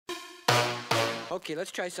Okay,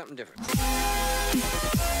 let's try something different.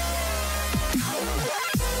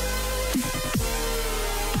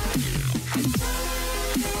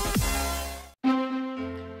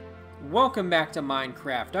 Welcome back to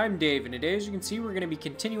Minecraft. I'm Dave, and today, as you can see, we're going to be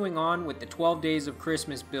continuing on with the 12 Days of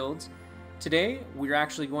Christmas builds. Today, we're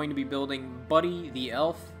actually going to be building Buddy the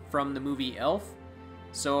Elf from the movie Elf.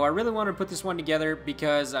 So I really wanted to put this one together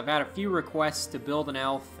because I've had a few requests to build an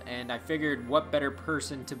elf, and I figured what better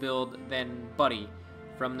person to build than Buddy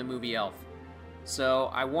from the movie Elf. So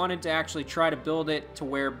I wanted to actually try to build it to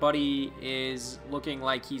where Buddy is looking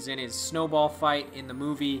like he's in his snowball fight in the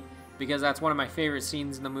movie, because that's one of my favorite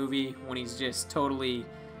scenes in the movie, when he's just totally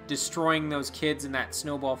destroying those kids in that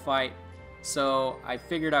snowball fight. So I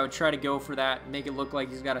figured I would try to go for that, make it look like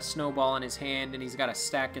he's got a snowball in his hand and he's got a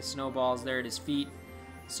stack of snowballs there at his feet.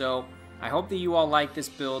 So I hope that you all like this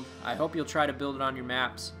build. I hope you'll try to build it on your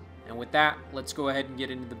maps. And with that, let's go ahead and get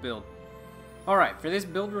into the build. Alright, for this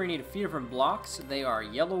build we're going to need a few different blocks. They are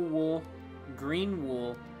yellow wool, green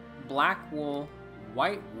wool, black wool,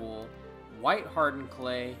 white hardened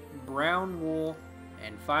clay, brown wool,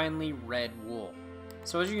 and finally red wool.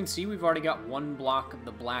 So as you can see, we've already got one block of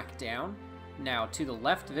the black down. Now to the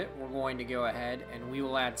left of it, we're going to go ahead and we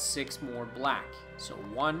will add 6 more black. So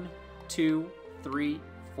 1, 2, 3,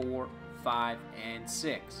 4, 5, and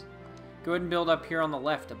 6. Go ahead and build up here on the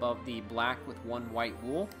left above the black with 1 white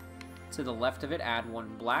wool. To the left of it, add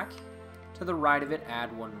 1 black. To the right of it,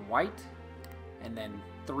 add 1 white. And then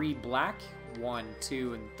 3 black, 1,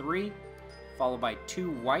 2, and 3. Followed by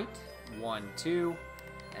 2 white, 1, 2,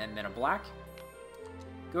 and then a black.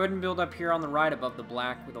 Go ahead and build up here on the right above the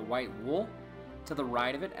black with a white wool. To the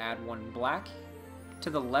right of it, add 1 black. To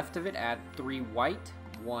the left of it, add 3 white,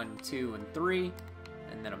 1, 2, and 3,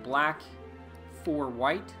 and then a black. 4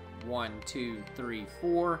 white, 1, 2, 3,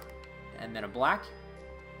 4, and then a black.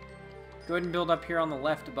 Go ahead and build up here on the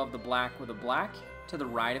left above the black with a black. To the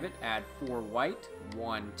right of it, add 4 white,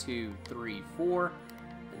 1, 2, 3, 4,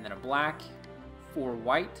 and then a black. 4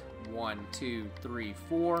 white, 1, 2, 3,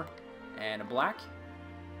 4, and a black.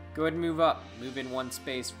 Go ahead and move up. Move in 1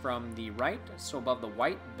 space from the right. So above the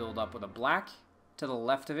white, build up with a black. To the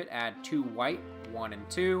left of it, add 2 white, 1 and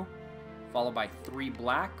 2, followed by 3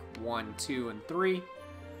 black, 1, 2, and 3,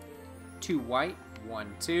 2 white,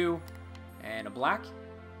 1, 2, and a black.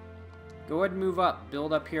 Go ahead and move up.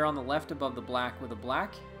 Build up here on the left above the black with a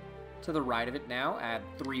black. To the right of it now, add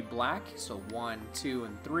 3 black, so 1, 2,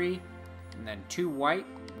 and 3, and then 2 white,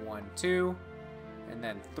 1, 2, and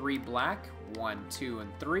then 3 black, 1, 2,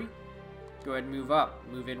 and 3. Go ahead and move up.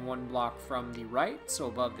 Move in 1 block from the right, so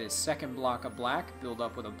above this second block of black, build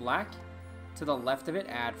up with a black. To the left of it,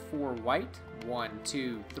 add 4 white, 1,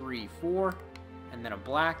 2, 3, 4, and then a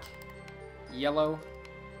black, yellow,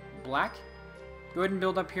 black. Go ahead and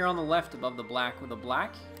build up here on the left above the black with a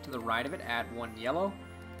black. To the right of it, add 1 yellow,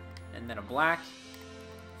 and then a black,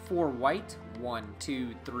 4 white, 1,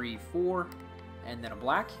 2, 3, 4, and then a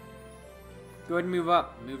black. Go ahead and move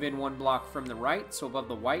up. Move in 1 block from the right, so above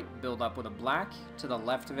the white, build up with a black. To the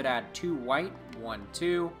left of it, add 2 white, 1,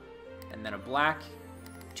 2, and then a black.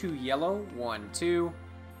 2 yellow, 1, 2,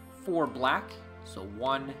 4 black, so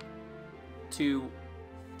 1, 2,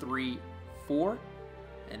 3, 4,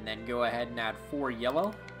 and then go ahead and add 4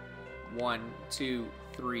 yellow, 1, 2,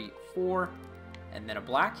 3, 4, and then a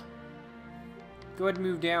black. Go ahead and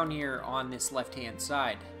move down here on this left-hand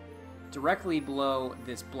side. Directly below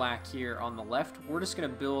this black here on the left, we're just going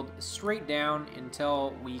to build straight down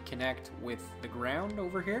until we connect with the ground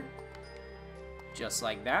over here. Just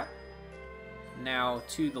like that. Now,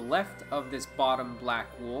 to the left of this bottom black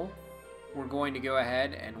wool, we're going to go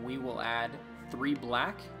ahead and we will add 3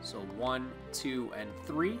 black, so 1, 2, and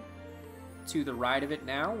 3. To the right of it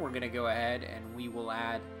now, we're going to go ahead and we will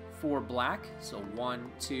add 4 black, so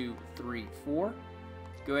 1, 2, 3, 4.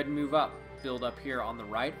 Go ahead and move up. Build up here on the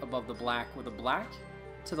right above the black with a black.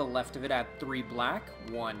 To the left of it, add 3 black,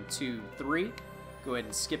 1, 2, 3. Go ahead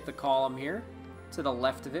and skip the column here. To the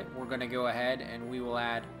left of it, we're going to go ahead and we will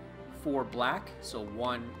add 4 black, so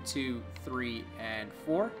 1, 2, 3, and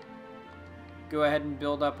 4. Go ahead and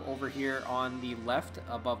build up over here on the left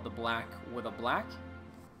above the black with a black.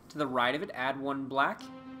 To the right of it, add 1 black.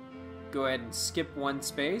 Go ahead and skip 1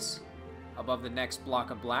 space. Above the next block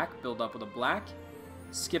of black, build up with a black.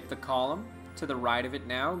 Skip the column. To the right of it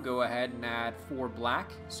now, go ahead and add 4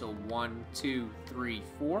 black, so 1, 2, 3,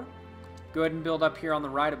 4. Go ahead and build up here on the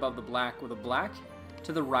right above the black with a black.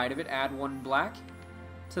 To the right of it, add 1 black.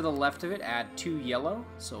 To the left of it, add 2 yellow,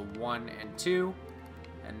 so 1 and 2,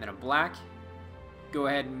 and then a black. Go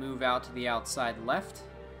ahead and move out to the outside left.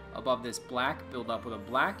 Above this black, build up with a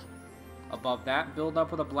black. Above that, build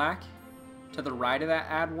up with a black. To the right of that,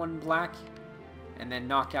 add 1 black. And then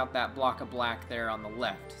knock out that block of black there on the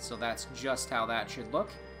left. So that's just how that should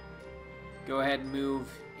look. Go ahead and move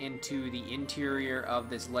into the interior of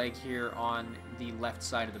this leg here on the left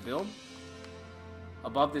side of the build.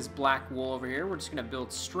 Above this black wool over here, we're just going to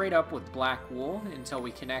build straight up with black wool until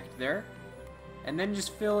we connect there. And then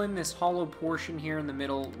just fill in this hollow portion here in the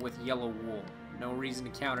middle with yellow wool. No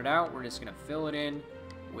reason to count it out, we're just going to fill it in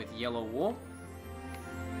with yellow wool.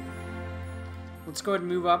 Let's go ahead and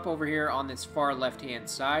move up over here on this far left-hand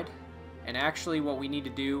side. And actually what we need to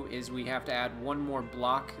do is we have to add 1 more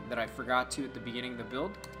block that I forgot to at the beginning of the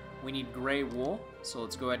build. We need gray wool, so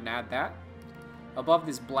let's go ahead and add that. Above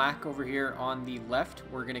this black over here on the left,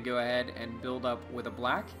 we're going to go ahead and build up with a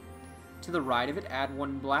black. To the right of it, add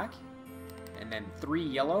 1 black. And then 3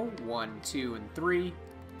 yellow, 1, 2, and 3.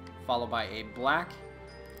 Followed by a black,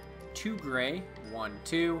 2 gray, 1,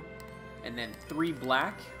 2. And then 3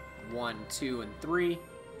 black, 1, 2, and 3,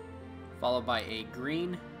 followed by a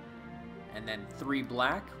green, and then 3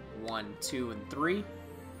 black, 1, 2, and 3.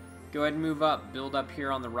 Go ahead and move up, build up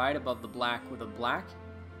here on the right above the black with a black.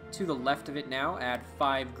 To the left of it now, add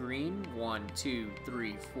 5 green, 1, 2,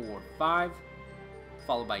 3, 4, 5,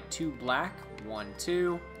 followed by 2 black, 1,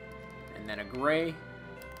 2, and then a gray,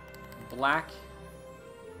 black,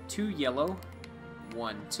 2 yellow,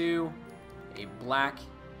 1, 2, a black,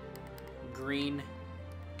 green,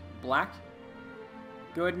 black.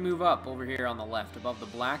 Go ahead and move up over here on the left above the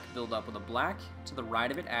black, build up with a black. To the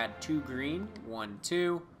right of it, add 2 green, 1,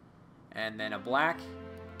 2, and then a black,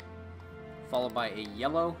 followed by a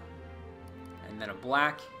yellow, and then a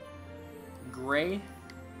black, gray,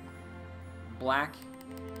 black,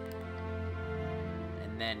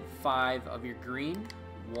 and then 5 of your green,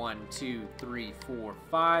 1, 2, 3, 4,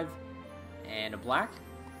 5, and a black.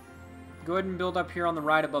 Go ahead and build up here on the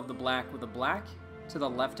right above the black with a black. To the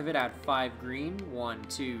left of it, add 5 green, 1,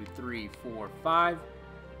 2, 3, 4, 5,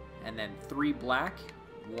 and then 3 black,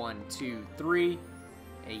 1, 2, 3,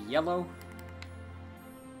 a yellow,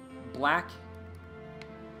 black,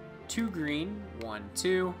 2 green, 1,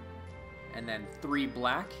 2, and then 3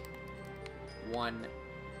 black, 1,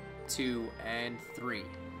 2, and 3.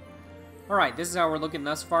 Alright, this is how we're looking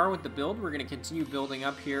thus far with the build. We're going to continue building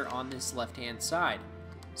up here on this left-hand side.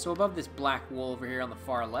 So above this black wool over here on the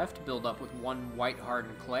far left, build up with 1 white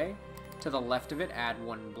hardened clay. To the left of it, add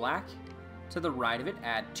 1 black. To the right of it,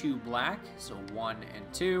 add 2 black, so 1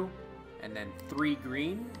 and 2. And then 3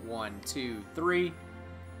 green, 1, 2, 3.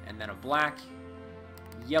 And then a black,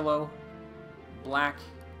 yellow, black,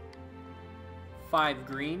 5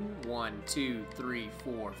 green, 1, 2, 3,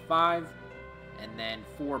 4, 5. And then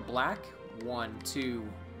 4 black, 1, 2,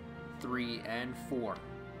 3, and 4.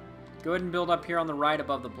 Go ahead and build up here on the right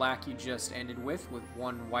above the black you just ended with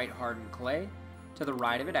 1 white hardened clay. To the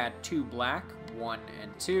right of it, add 2 black, 1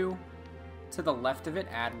 and 2. To the left of it,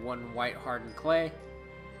 add 1 white hardened clay,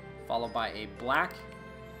 followed by a black,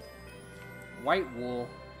 white wool,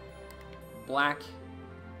 black,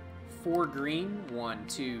 4 green, 1,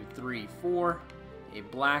 2, 3, 4, a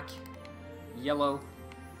black, yellow,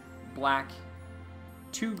 black,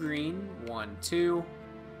 2 green, 1, 2,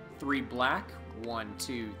 3 black, 1,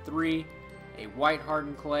 2, 3, a white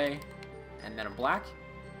hardened clay, and then a black.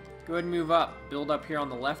 Go ahead and move up. Build up here on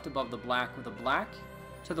the left above the black with a black.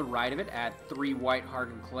 To the right of it, add 3 white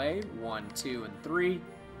hardened clay, 1, 2, and 3,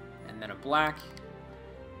 and then a black,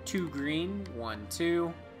 2 green, 1,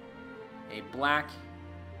 2, a black,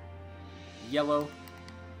 yellow,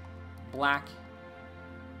 black,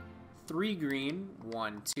 3 green,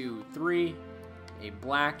 1, 2, 3, a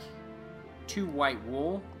black, 2 white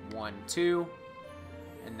wool, 1, 2,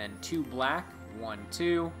 and then 2 black, 1,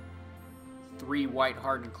 2, 3 white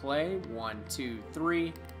hardened clay, 1, 2,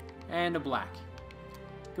 3, and a black.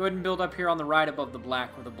 Go ahead and build up here on the right above the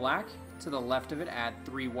black with a black. To the left of it, add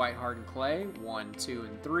 3 white hardened clay, 1, 2,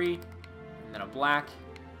 and 3, and then a black,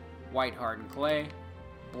 white hardened clay,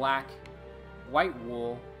 black, white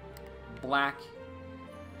wool, black,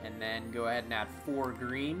 and then go ahead and add 4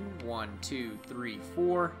 green, 1, 2, 3,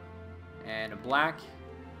 4, and a black,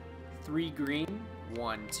 3 green,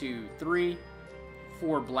 1, 2, 3,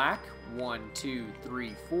 4 black, 1, 2,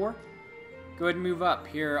 3, 4. Go ahead and move up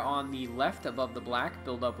here on the left above the black,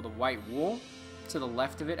 build up with a white wool. To the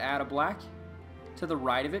left of it, add a black. To the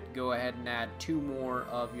right of it, go ahead and add 2 more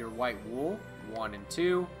of your white wool, 1 and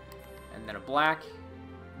 2, and then a black,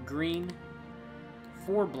 green,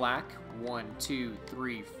 4 black, 1, 2,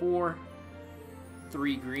 3, 4,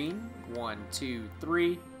 3 green, 1, 2,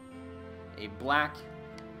 3, a black,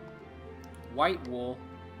 white wool,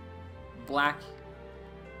 black,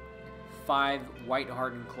 5 white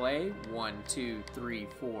hardened clay, 1, 2, 3,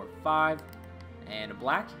 4, 5, and a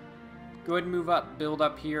black. Go ahead and move up, build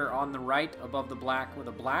up here on the right above the black with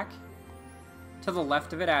a black. To the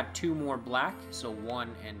left of it, add 2 more black, so 1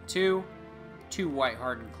 and 2. 2 white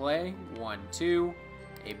hardened clay, 1, 2.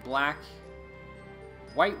 A black,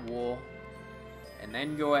 white wool, and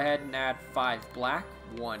then go ahead and add 5 black,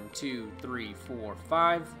 1, 2, 3, 4,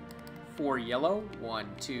 5. 4 yellow, 1,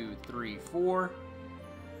 2, 3, 4.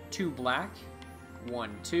 2 black,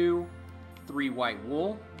 1, 2. 3 white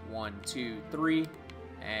wool, 1, 2, 3,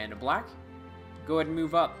 and a black. Go ahead and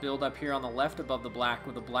move up, build up here on the left above the black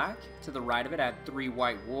with a black. To the right of it, add 3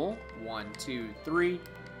 white wool, 1, 2, 3.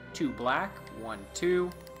 2 black, 1, 2.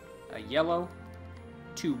 A yellow.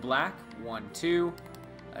 2 black, 1, 2.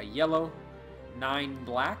 A yellow. 9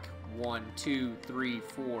 black, 1, 2, 3,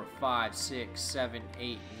 4, 5, 6, 7,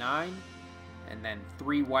 8, 9. And then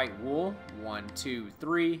 3 white wool, 1, 2,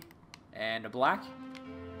 3, and a black.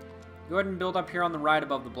 Go ahead and build up here on the right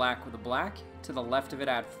above the black with a black. To the left of it,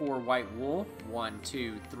 add 4 white wool, 1,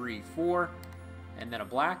 2, 3, 4, and then a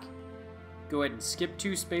black. Go ahead and skip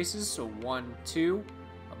 2 spaces, so 1, 2.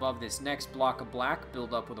 Above this next block of black,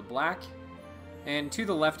 build up with a black. And to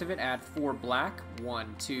the left of it, add 4 black,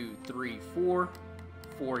 1, 2, 3, 4.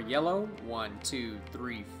 4 yellow, 1, 2,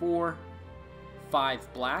 3, 4.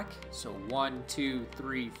 5 black, so 1, 2,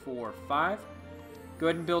 3, 4, 5. Go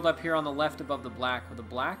ahead and build up here on the left above the black with a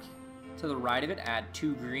black. To the right of it, add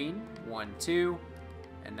 2 green, 1, 2,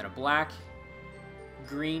 and then a black,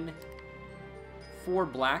 green, 4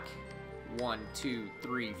 black, 1, 2,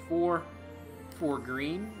 3, 4, 4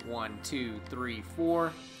 green, 1, 2, 3,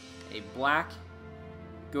 4, a black.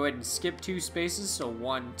 Go ahead and skip 2 spaces, so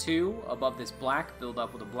 1, 2, above this black, build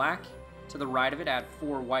up with a black. To the right of it, add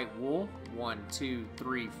 4 white wool, 1, 2,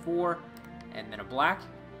 3, 4, and then a black.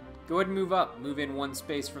 Go ahead and move up, move in 1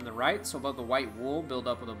 space from the right, so above the white wool, build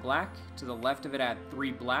up with a black. To the left of it, add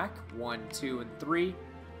 3 black, 1, 2, and 3,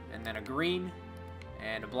 and then a green,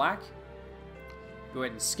 and a black. Go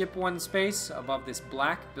ahead and skip 1 space, above this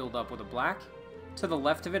black, build up with a black. To the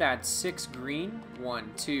left of it, add 6 green, 1,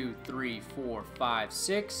 2, 3, 4, 5,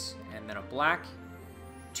 6, and then a black.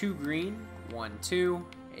 2 green, 1, 2,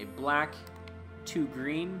 a black, 2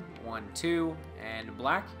 green, 1, 2, and a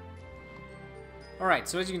black. Alright,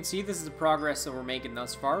 so as you can see, this is the progress that we're making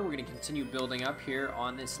thus far. We're going to continue building up here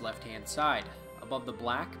on this left-hand side. Above the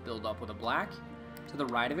black, build up with a black. To the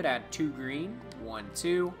right of it, add 2 green, 1,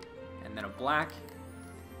 2, and then a black,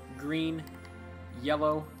 green,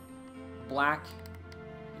 yellow, black,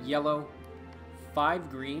 yellow,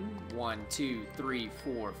 5 green, 1, 2, 3,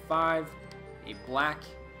 4, 5, a black,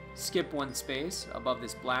 skip 1 space. Above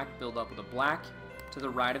this black, build up with a black. To the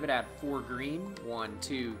right of it, add 4 green, 1,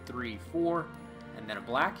 2, 3, 4, and then a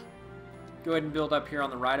black. Go ahead and build up here on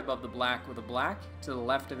the right above the black with a black. To the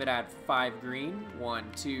left of it, add 5 green, 1,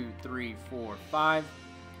 2, 3, 4, 5,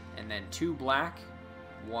 and then 2 black,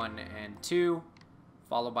 1 and 2,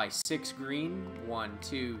 followed by 6 green, 1,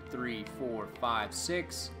 2, 3, 4, 5,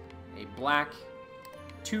 6, a black,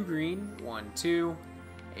 2 green, 1, 2,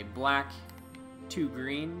 a black, 2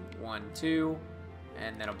 green, 1, 2,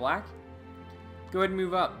 and then a black. Go ahead and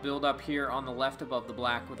move up, build up here on the left above the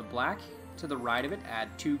black with a black. To the right of it, add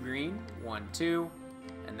 2 green, 1, 2,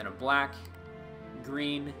 and then a black,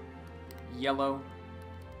 green, yellow,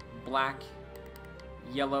 black,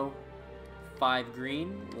 yellow, 5 green,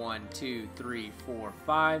 1, 2, 3, 4,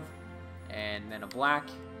 5, and then a black,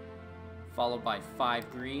 followed by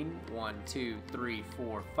 5 green, 1, 2, 3,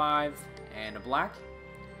 4, 5, and a black.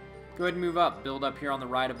 Go ahead and move up, build up here on the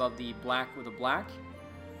right above the black with a black.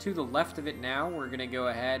 To the left of it now, we're going to go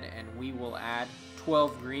ahead and we will add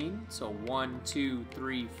 12 green, so 1, 2,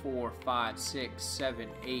 3, 4, 5, 6, 7,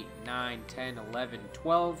 8, 9, 10, 11,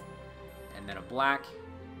 12, and then a black,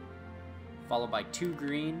 followed by 2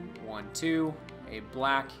 green, 1, 2, a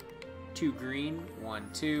black, 2 green, 1,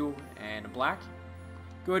 2, and a black.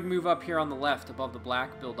 Go ahead and move up here on the left above the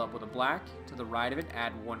black, build up with a black. To the right of it,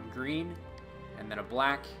 add 1 green, and then a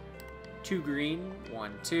black, 2 green,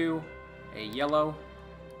 1, 2, a yellow,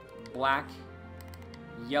 black,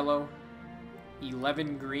 yellow,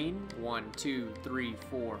 11 green, 1, 2, 3,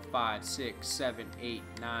 4, 5, 6, 7, 8,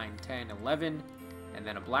 9, 10, 11, and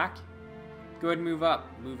then a black. Go ahead and move up,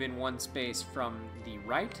 move in 1 space from the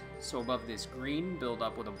right, so above this green, build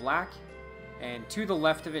up with a black. And to the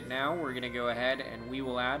left of it now, we're going to go ahead and we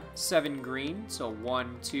will add 7 green, so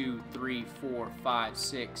 1, 2, 3, 4, 5,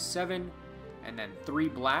 6, 7, and then 3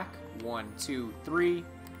 black, 1, 2, 3,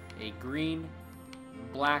 a green,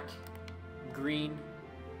 black, green,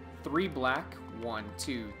 3 black, 1,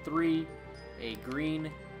 2, 3, a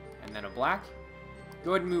green, and then a black.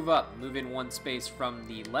 Go ahead and move up, move in 1 space from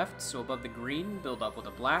the left, so above the green, build up with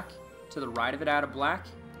a black. To the right of it, add a black.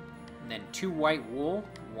 And then 2 white wool,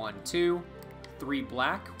 1, 2. 3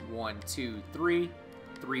 black, 1, 2, 3.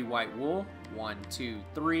 3 white wool, 1, 2,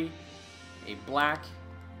 3. A black.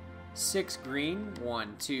 6 green,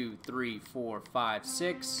 1, 2, 3, 4, 5,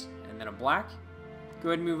 6. And then a black. Go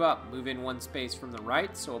ahead and move up. Move in 1 space from the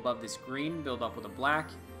right. So above this green, build up with a black.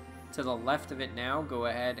 To the left of it now, go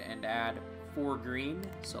ahead and add 4 green.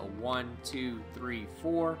 So 1, 2, 3,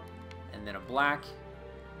 4. And then a black.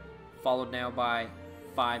 Followed now by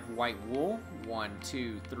 5 white wool. 1,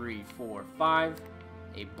 2, 3, 4, 5.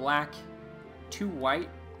 A black. 2 white.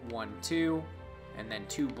 1, 2. And then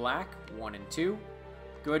 2 black. 1 and 2.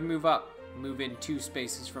 Go ahead and move up. Move in 2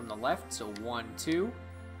 spaces from the left. So 1, 2.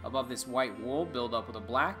 Above this white wool, build up with a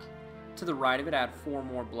black. To the right of it, add 4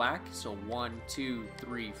 more black. So 1, 2,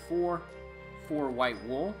 3, 4. 4 white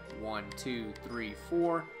wool. 1, 2, 3,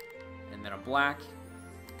 4. And then a black.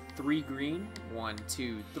 3 green. 1,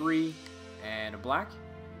 2, 3. And a black.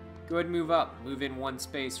 Go ahead and move up. Move in 1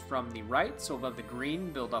 space from the right. So above the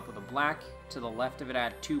green, build up with a black. To the left of it,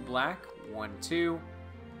 add 2 black. 1, 2.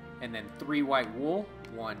 And then 3 white wool.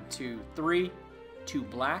 1, 2, 3. 2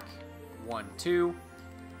 black. 1, 2.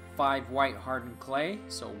 5 white hardened clay.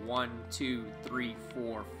 So 1, 2, 3,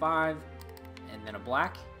 4, 5. And then a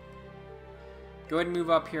black. Go ahead and move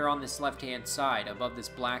up here on this left-hand side. Above this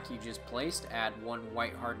black you just placed, add 1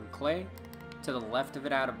 white hardened clay. To the left of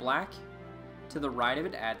it, add a black. To the right of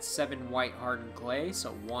it, add 7 white hardened clay.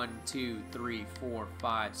 So 1, 2, 3, 4,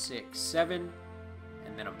 5, 6, 7.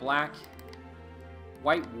 And then a black.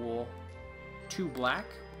 White wool. 2 black.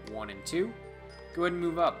 1 and 2. Go ahead and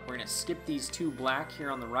move up. We're going to skip these 2 black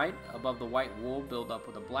here on the right. Above the white wool, build up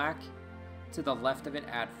with a black. To the left of it,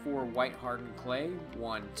 add 4 white hardened clay.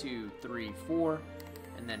 1, 2, 3, 4.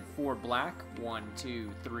 And then 4 black. 1,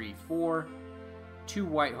 2, 3, 4. 2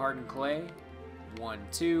 white hardened clay. 1,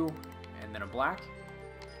 2. And then a black.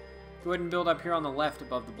 Go ahead and build up here on the left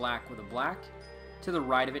above the black with a black. To the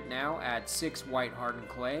right of it now, add 6 white hardened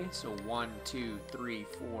clay. So 1, 2, 3,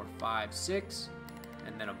 4, 5, 6.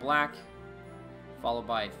 And then a black. Followed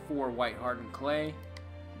by 4 white hardened clay.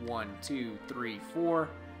 1, 2, 3, 4.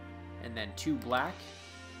 And then 2 black.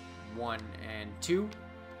 1 and 2.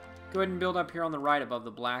 Go ahead and build up here on the right above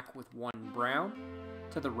the black with 1 brown.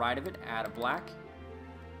 To the right of it, add a black.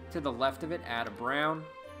 To the left of it, add a brown.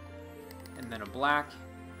 And then a black.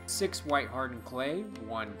 6 white hardened clay.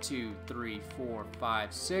 1, 2, 3, 4,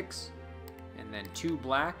 5, 6. And then 2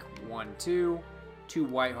 black. 1, 2. 2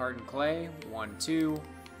 white hardened clay. 1, 2.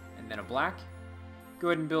 And then a black. Go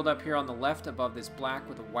ahead and build up here on the left above this black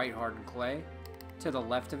with a white hardened clay. To the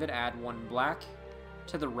left of it, add 1 black.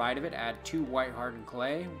 To the right of it, add 2 white hardened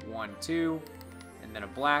clay. 1, 2. And then a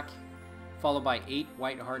black. Followed by 8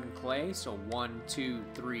 white hardened clay. So 1, 2,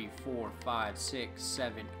 3, 4, 5, 6,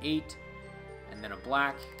 7, 8. And then a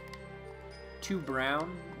black. 2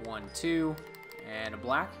 brown. 1, 2. And a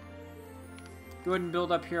black. Go ahead and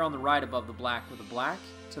build up here on the right above the black with a black.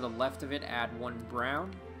 To the left of it, add 1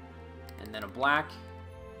 brown. And then a black.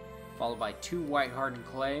 Followed by 2 white hardened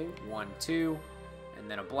clay. 1, 2. And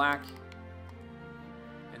then a black.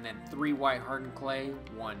 And then 3 white hardened clay.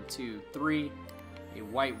 1, 2, 3. A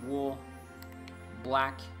white wool.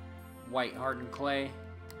 Black. White hardened clay.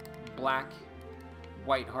 Black.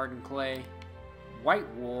 White hardened clay.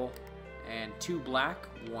 White wool. And 2 black.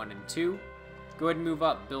 1 and 2. Go ahead and move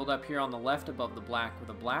up. Build up here on the left above the black with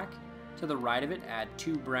a black. To the right of it, add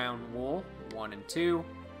 2 brown wool. 1 and 2.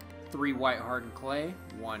 3 white hardened clay.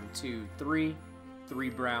 1, 2, 3. 3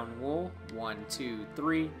 brown wool. 1, 2,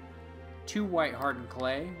 3. 2 white hardened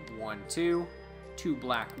clay. 1, 2. 2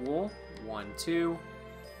 black wool. 1, 2.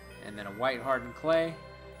 And then a white hardened clay.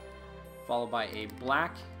 Followed by a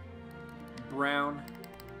black, brown,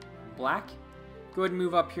 black. Go ahead and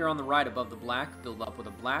move up here on the right above the black. Build up with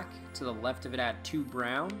a black. To the left of it, add 2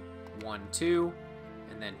 brown. 1, 2.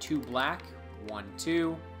 And then 2 black. 1,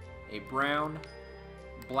 2. A brown,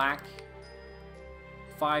 black.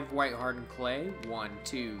 5 white hardened clay. 1,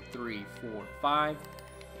 2, 3, 4, 5.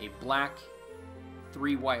 A black.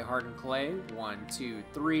 3 white hardened clay. 1, 2,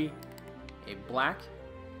 3. A black.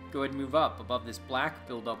 Go ahead and move up. Above this black,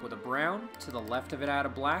 build up with a brown. To the left of it, add a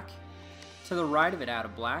black. To the right of it, add a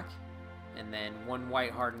black. And then 1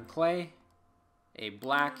 white hardened clay. A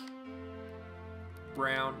black.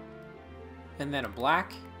 Brown. And then a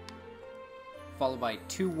black. Followed by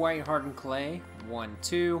 2 white hardened clay. 1,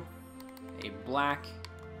 2. A black.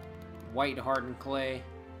 White hardened clay.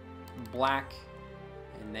 Black.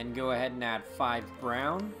 And then go ahead and add 5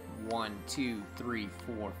 brown. 1, 2, 3,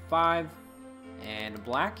 4, 5. And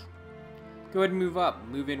black. Go ahead and move up.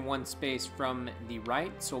 Move in 1 space from the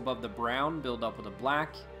right. So above the brown, build up with a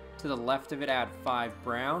black. To the left of it, add 5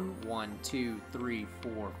 brown. 1, 2, 3,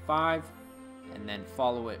 4, 5. And then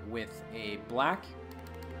follow it with a black.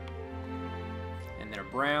 And then a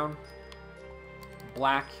brown.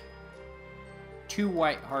 Black. 2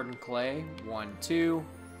 white hardened clay. 1, 2.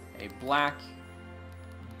 A black.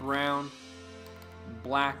 Brown.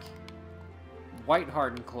 Black. White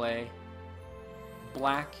hardened clay.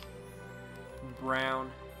 Black.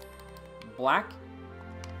 Brown. Black.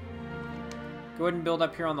 Go ahead and build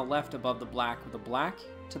up here on the left above the black with a black.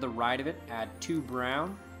 To the right of it, add 2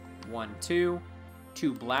 brown. 1, 2.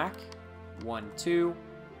 2 black. 1, 2.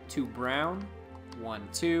 2 brown. 1,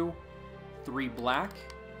 2. 3 black.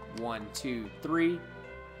 1, 2, 3.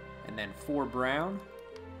 And then 4 brown.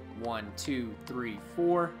 1, 2, 3,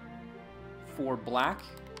 4. 4 black.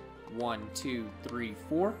 1, 2, 3,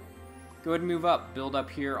 4. Go ahead and move up. Build up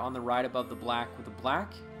here on the right above the black with a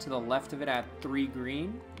black. To the left of it, add 3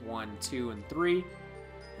 green. 1, 2, and 3.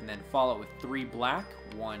 And then follow it with 3 black.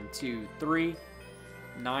 1, 2, 3.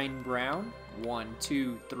 9 brown. 1,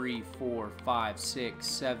 2, 3, 4, 5, 6,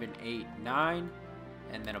 7, 8, 9.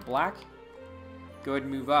 And then a black. Go ahead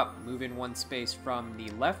and move up. Move in 1 space from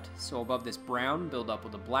the left. So above this brown, build up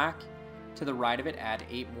with a black. To the right of it, add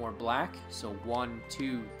 8 more black. So 1,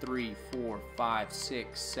 2, 3, 4, 5,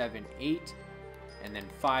 6, 7, 8. And then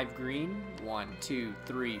 5 green. 1, 2,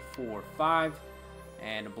 3, 4, 5.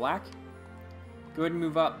 And a black. Go ahead and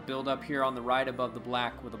move up. Build up here on the right above the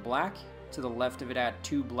black with a black. To the left of it, add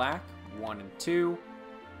 2 black. 1 and 2.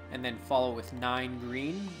 And then follow with 9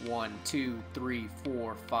 green. 1, 2, 3,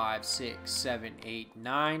 4, 5, 6, 7, 8,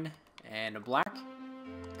 9. And a black.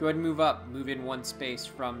 Go ahead and move up. Move in 1 space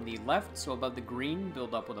from the left. So above the green,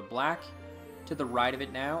 build up with a black. To the right of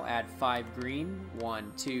it now, add 5 green.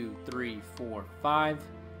 1, 2, 3, 4, 5.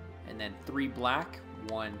 And then 3 black.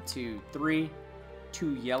 1, 2, 3.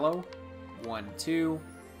 2 yellow. 1, 2.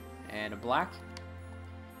 And a black.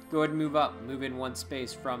 Go ahead and move up. Move in 1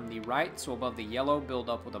 space from the right. So above the yellow, build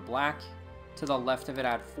up with a black. To the left of it,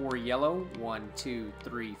 add 4 yellow. 1, 2,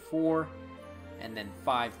 3, 4. And then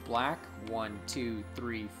 5 black. 1, 2,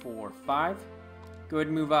 3, 4, 5. Go ahead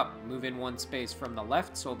and move up. Move in 1 space from the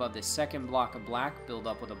left. So above the second block of black, build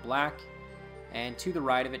up with a black. And to the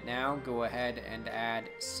right of it now, go ahead and add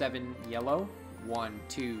 7 yellow. 1,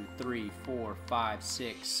 2, 3, 4, 5,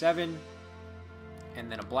 6, 7.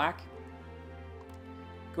 And then a black.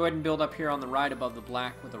 Go ahead and build up here on the right above the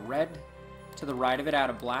black with a red. To the right of it, add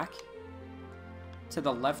a black. To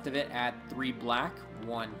the left of it, add 3 black.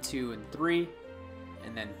 1, 2, and 3.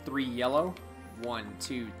 And then 3 yellow. 1,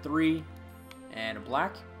 2, 3. And a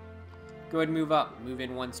black. Go ahead and move up. Move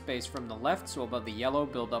in 1 space from the left. So above the yellow,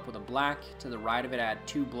 build up with a black. To the right of it, add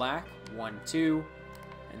 2 black. 1, 2.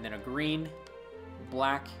 And then a green.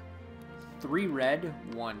 Black. 3 red.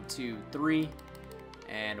 1, 2, 3.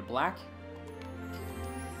 And a black.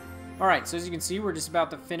 Alright, so as you can see, we're just about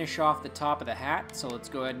to finish off the top of the hat. So let's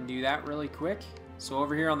go ahead and do that really quick. So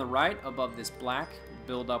over here on the right, above this black,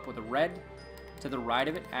 build up with a red. To the right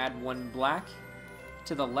of it, add 1 black.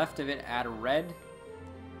 To the left of it, add a red.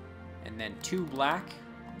 And then 2 black.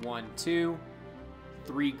 1, 2.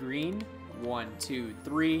 3 green. 1, 2,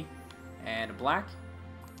 3. And a black.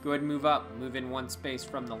 Go ahead and move up. Move in 1 space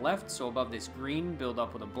from the left. So above this green, build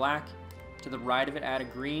up with a black. To the right of it, add a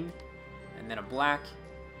green. And then a black.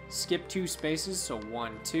 Skip 2 spaces, so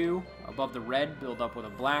 1, 2. Above the red, build up with a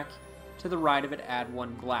black. To the right of it, add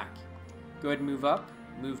 1 black. Go ahead and move up.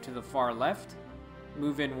 Move to the far left.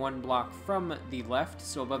 Move in 1 block from the left,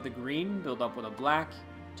 so above the green, build up with a black.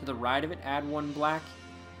 To the right of it, add 1 black.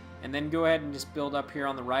 And then go ahead and just build up here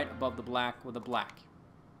on the right above the black with a black.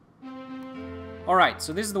 Alright,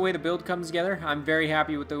 so this is the way the build comes together. I'm very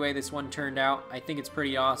happy with the way this one turned out. I think it's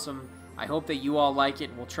pretty awesome. I hope that you all like it,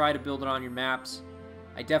 and we'll try to build it on your maps.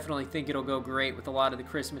 I definitely think it'll go great with a lot of the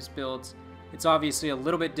Christmas builds. It's obviously a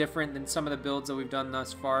little bit different than some of the builds that we've done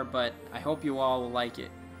thus far, but I hope you all will like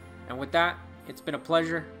it. And with that, it's been a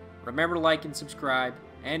pleasure. Remember to like and subscribe,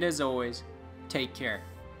 and as always, take care.